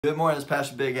Good morning, this is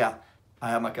Pastor Big Al. I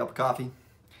have my cup of coffee,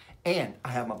 and I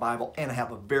have my Bible, and I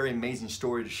have a very amazing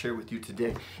story to share with you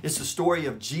today. It's the story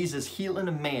of Jesus healing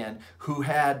a man who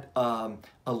had a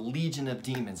legion of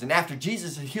demons. And after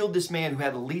Jesus had healed this man who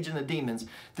had a legion of demons,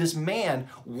 this man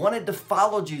wanted to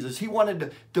follow Jesus. He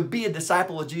wanted to be a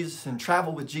disciple of Jesus and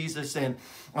travel with Jesus. And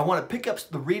I want to pick up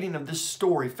the reading of this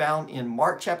story found in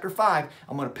Mark chapter 5.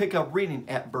 I'm going to pick up reading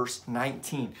at verse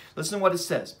 19. Listen to what it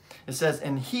says. It says,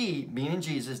 "And he," meaning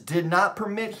Jesus, "did not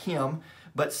permit him,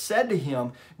 but said to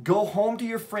him, 'Go home to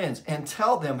your friends and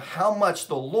tell them how much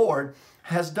the Lord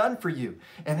has done for you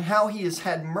and how he has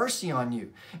had mercy on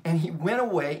you.' And he went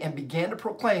away and began to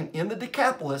proclaim in the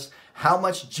Decapolis how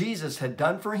much Jesus had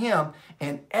done for him,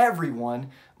 and everyone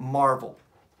marveled."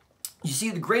 You see,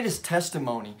 the greatest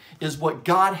testimony is what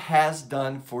God has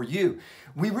done for you.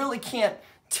 We really can't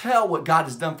tell what God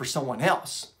has done for someone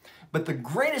else. But the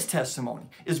greatest testimony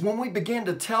is when we begin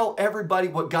to tell everybody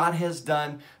what God has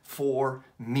done for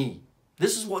me.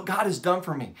 This is what God has done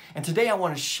for me. And today I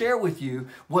want to share with you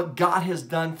what God has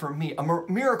done for me, a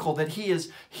miracle that He has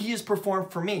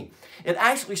performed for me. It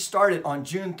actually started on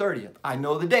June 30th. I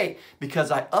know the date because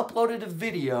I uploaded a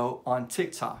video on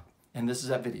TikTok, and this is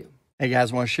that video. Hey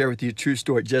guys, I want to share with you a true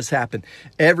story. It just happened.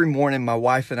 Every morning, my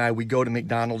wife and I, we go to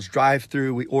McDonald's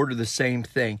drive-thru. We order the same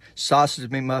thing: sausage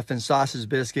McMuffin, sausage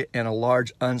biscuit, and a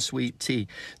large unsweet tea.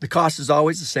 The cost is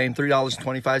always the same,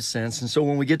 $3.25. And so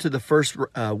when we get to the first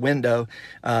window,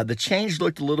 the change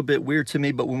looked a little bit weird to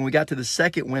me, but when we got to the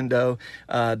second window,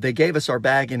 they gave us our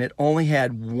bag and it only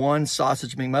had one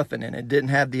sausage McMuffin and it didn't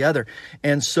have the other.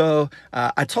 And so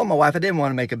I told my wife I didn't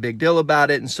want to make a big deal about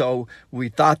it. And so we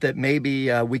thought that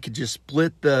maybe we could just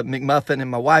split the McMuffin, and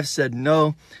my wife said,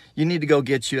 "No, you need to go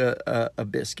get you a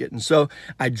biscuit." And so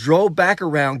I drove back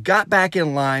around, got back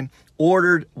in line,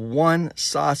 ordered one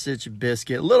sausage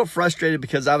biscuit. A little frustrated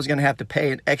because I was going to have to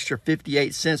pay an extra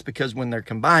 58 cents because when they're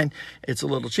combined, it's a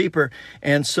little cheaper.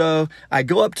 And so I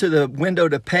go up to the window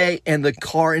to pay, and the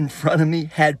car in front of me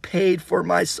had paid for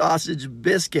my sausage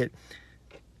biscuit.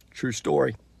 True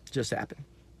story. Just happened.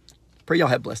 Pray y'all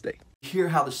have a blessed day. Hear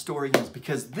how the story ends,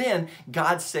 because then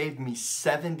God saved me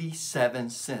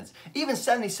 77 cents. Even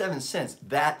 77 cents,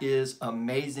 that is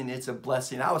amazing. It's a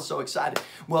blessing. I was so excited.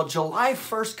 Well, July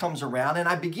 1st comes around, and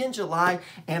I begin July,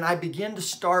 and I begin to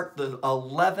start the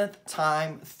 11th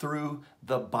time through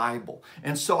the Bible.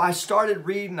 And so I started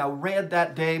reading. I read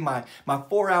that day, my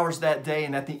 4 hours that day,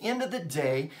 and at the end of the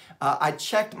day, I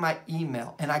checked my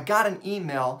email, and I got an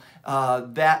email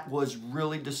that was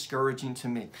really discouraging to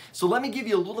me. So let me give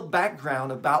you a little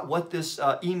background about what this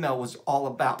email was all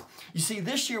about. You see,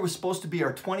 this year was supposed to be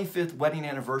our 25th wedding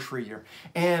anniversary year,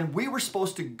 and we were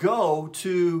supposed to go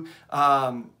to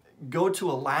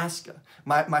Alaska.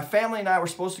 My family and I were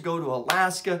supposed to go to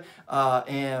Alaska,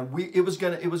 and it was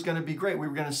gonna be great. We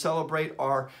were gonna celebrate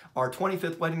our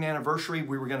 25th wedding anniversary.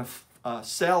 We were gonna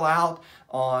sail out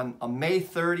on May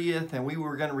 30th, and we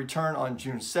were going to return on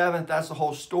June 7th. That's the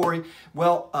whole story.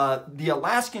 Well, the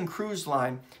Alaskan Cruise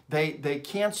Line, they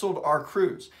canceled our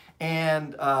cruise,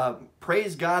 and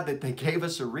praise God that they gave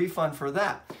us a refund for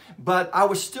that. But I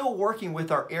was still working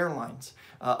with our airlines,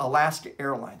 Alaska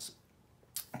Airlines,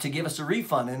 to give us a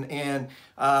refund, and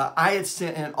I had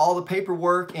sent in all the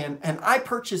paperwork, and I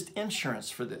purchased insurance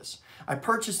for this. I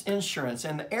purchased insurance,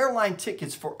 and the airline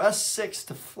tickets for us six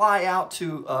to fly out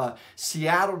to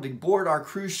Seattle to board our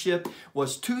cruise ship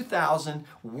was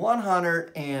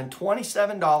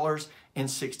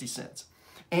 $2,127.60.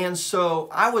 And so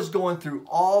I was going through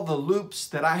all the loops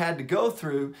that I had to go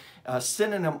through,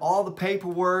 sending them all the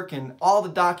paperwork and all the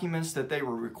documents that they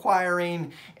were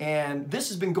requiring. And this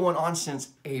has been going on since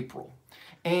April.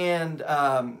 And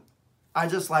I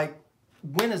just like,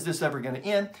 when is this ever going to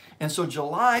end? And so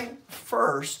July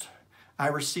 1st, I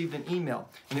received an email.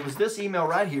 And it was this email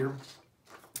right here.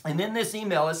 And in this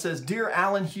email, it says, "Dear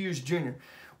Alan Hughes Jr.,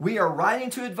 we are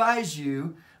writing to advise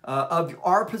you of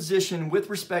our position with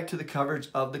respect to the coverage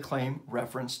of the claim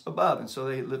referenced above." And so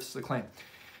they list the claim.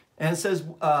 And it says,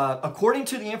 "According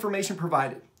to the information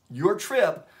provided, your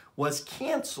trip was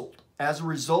canceled as a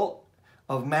result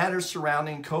of matters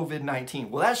surrounding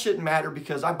COVID-19. Well, that shouldn't matter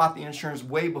because I bought the insurance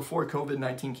way before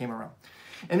COVID-19 came around.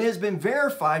 "And it has been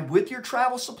verified with your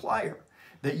travel supplier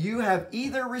that you have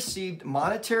either received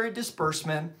monetary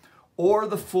disbursement or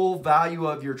the full value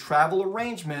of your travel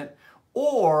arrangement,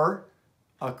 or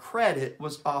a credit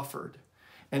was offered."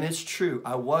 And it's true.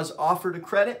 I was offered a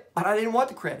credit, but I didn't want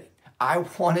the credit. I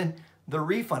wanted the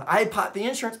refund. I bought the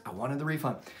insurance. I wanted the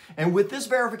refund. And with this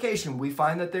verification, we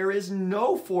find that there is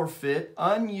no forfeit,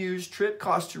 unused trip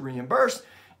cost to reimburse,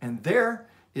 and there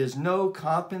is no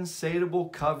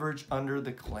compensatable coverage under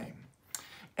the claim.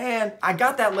 And I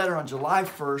got that letter on July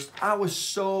 1st. I was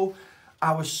so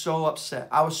upset.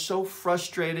 I was so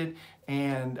frustrated,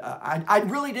 and I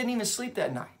really didn't even sleep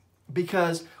that night,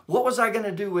 because what was I going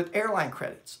to do with airline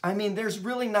credits? I mean, there's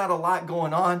really not a lot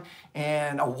going on,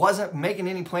 and I wasn't making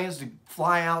any plans to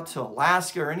fly out to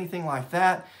Alaska or anything like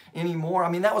that anymore. I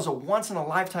mean, that was a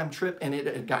once-in-a-lifetime trip, and it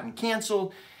had gotten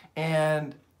canceled,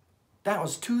 and that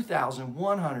was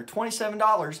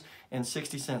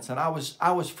 $2,127.60, and I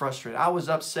was frustrated. I was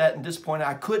upset and disappointed.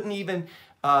 I couldn't even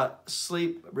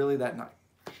sleep really that night.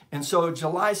 And so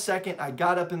July 2nd, I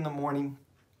got up in the morning,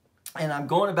 and I'm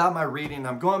going about my reading,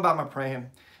 I'm going about my praying,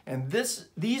 and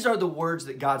these are the words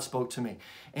that God spoke to me.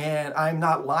 And I'm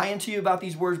not lying to you about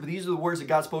these words, but these are the words that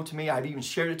God spoke to me. I'd even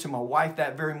shared it to my wife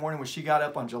that very morning when she got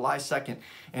up on July 2nd.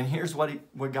 And here's what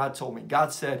God told me.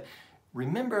 God said,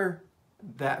 remember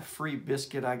that free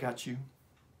biscuit I got you?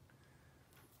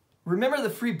 Remember the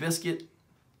free biscuit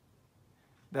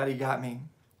that he got me?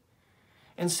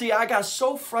 And see, I got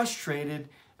so frustrated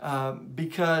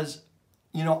because,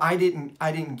 you know, I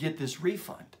didn't get this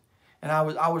refund, and I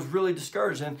was really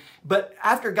discouraged. But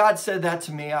after God said that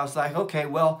to me, I was like, okay,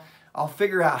 well, I'll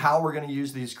figure out how we're going to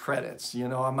use these credits. You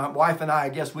know, my wife and I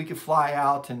guess we could fly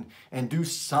out and do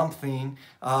something.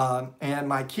 And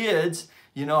my kids,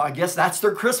 you know, I guess that's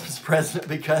their Christmas present,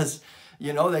 because,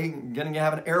 you know, they're going to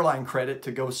have an airline credit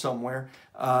to go somewhere.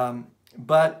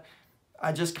 But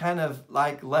I just kind of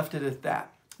like left it at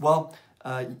that. Well,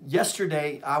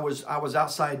 yesterday I was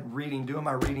outside reading, doing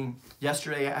my reading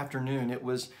yesterday afternoon. It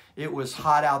was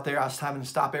hot out there. I was having to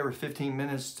stop every 15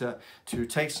 minutes to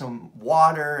take some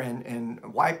water and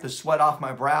wipe the sweat off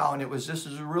my brow. And this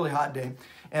was a really hot day.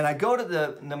 And I go to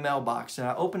the mailbox, and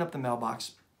I open up the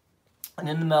mailbox, and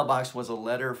in the mailbox was a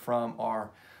letter from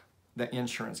the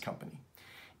insurance company.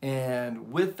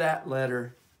 And with that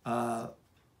letter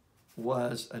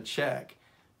was a check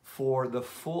for the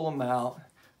full amount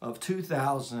of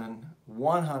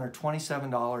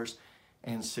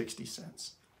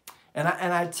 $2,127.60. And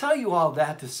I tell you all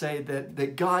that to say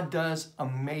that God does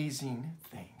amazing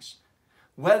things.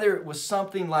 Whether it was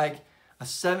something like a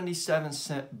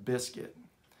 77-cent biscuit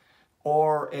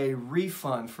or a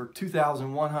refund for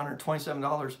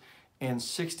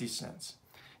 $2,127.60,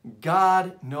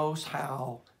 God knows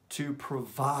how to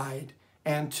provide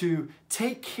and to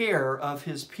take care of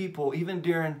his people even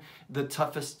during the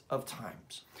toughest of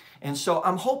times. And so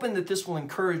I'm hoping that this will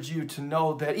encourage you to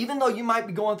know that even though you might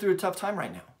be going through a tough time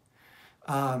right now,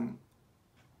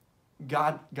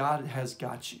 God has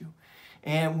got you.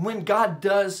 And when God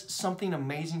does something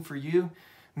amazing for you,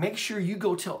 make sure you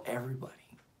go tell everybody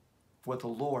what the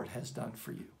Lord has done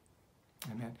for you.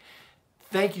 Amen.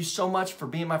 Thank you so much for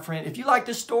being my friend. If you like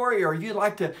this story, or if you'd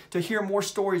like to hear more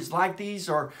stories like these,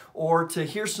 or to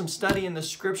hear some study in the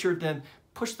scripture, then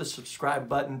push the subscribe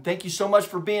button. Thank you so much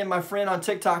for being my friend on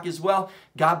TikTok as well.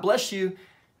 God bless you.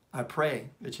 I pray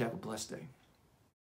that you have a blessed day.